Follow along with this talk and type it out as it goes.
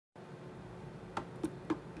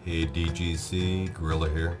Hey DGC, Gorilla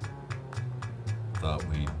here. Thought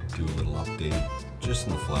we'd do a little update just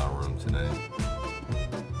in the flower room tonight.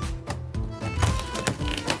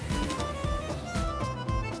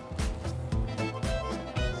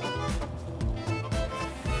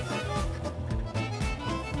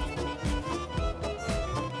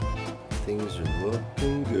 Things are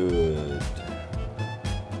looking good.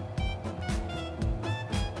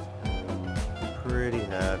 Pretty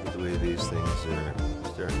happy the way these things are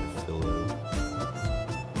starting to fill out.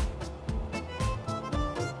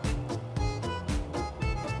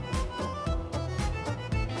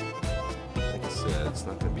 Like I said, it's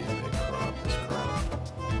not going to be a big crop this crop.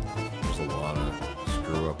 There's a lot of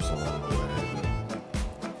screw-ups along the way,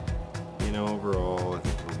 but you know, overall I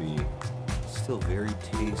think it'll be still very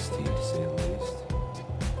tasty to say the least.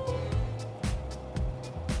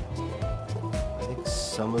 I think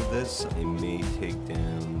some of this I may take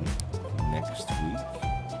down next weekend.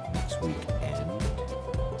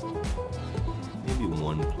 Maybe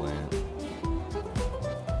one plant.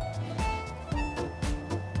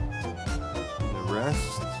 And the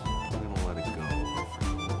rest, I'm gonna let it go for a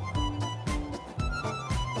little while.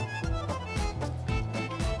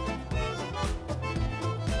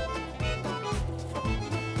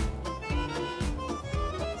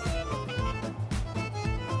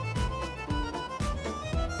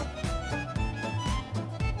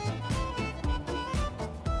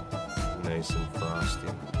 Nice and frosty.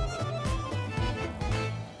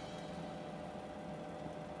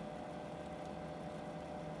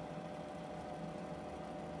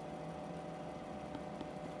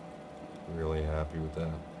 Really happy with that.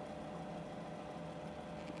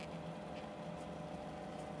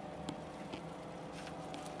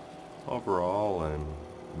 Overall, I'm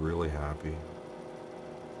really happy.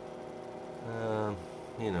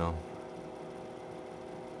 You know,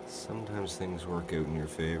 sometimes things work out in your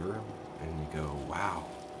favor and you go, wow,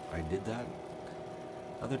 I did that.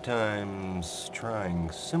 Other times,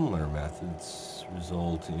 trying similar methods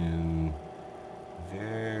result in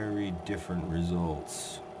very different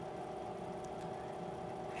results.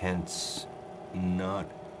 Hence, not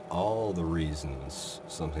all the reasons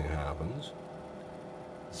something happens,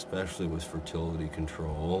 especially with fertility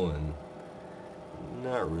control, and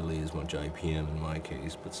not really as much IPM in my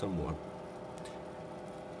case, but somewhat,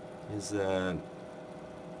 is that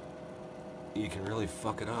you can really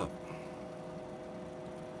fuck it up.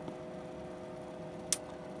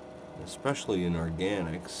 Especially in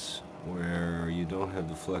organics, where you don't have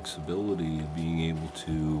the flexibility of being able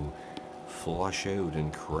to flush out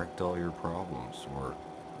and correct all your problems, or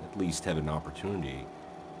at least have an opportunity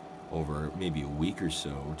over maybe a week or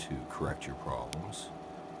so to correct your problems.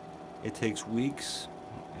 It takes weeks,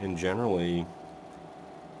 and generally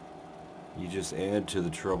you just add to the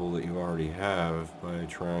trouble that you already have by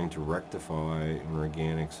trying to rectify an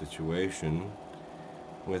organic situation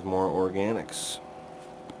with more organics.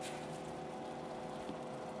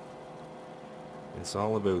 It's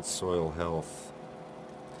all about soil health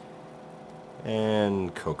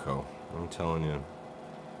and cocoa. I'm telling you,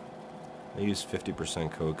 I use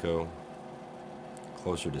 50% cocoa,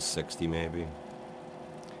 closer to 60 maybe.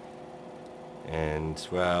 And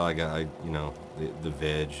well, you know, the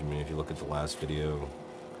veg. I mean, if you look at the last video,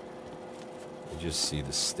 you just see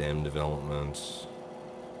the stem development.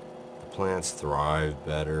 The plants thrive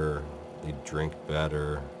better, they drink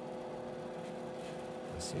better.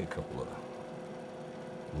 I see a couple of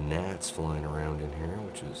gnats flying around in here,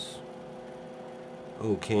 which is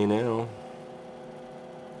okay now.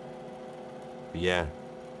 But yeah,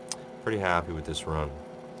 pretty happy with this run.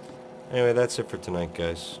 Anyway, that's it for tonight,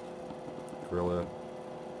 guys. Gorilla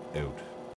out.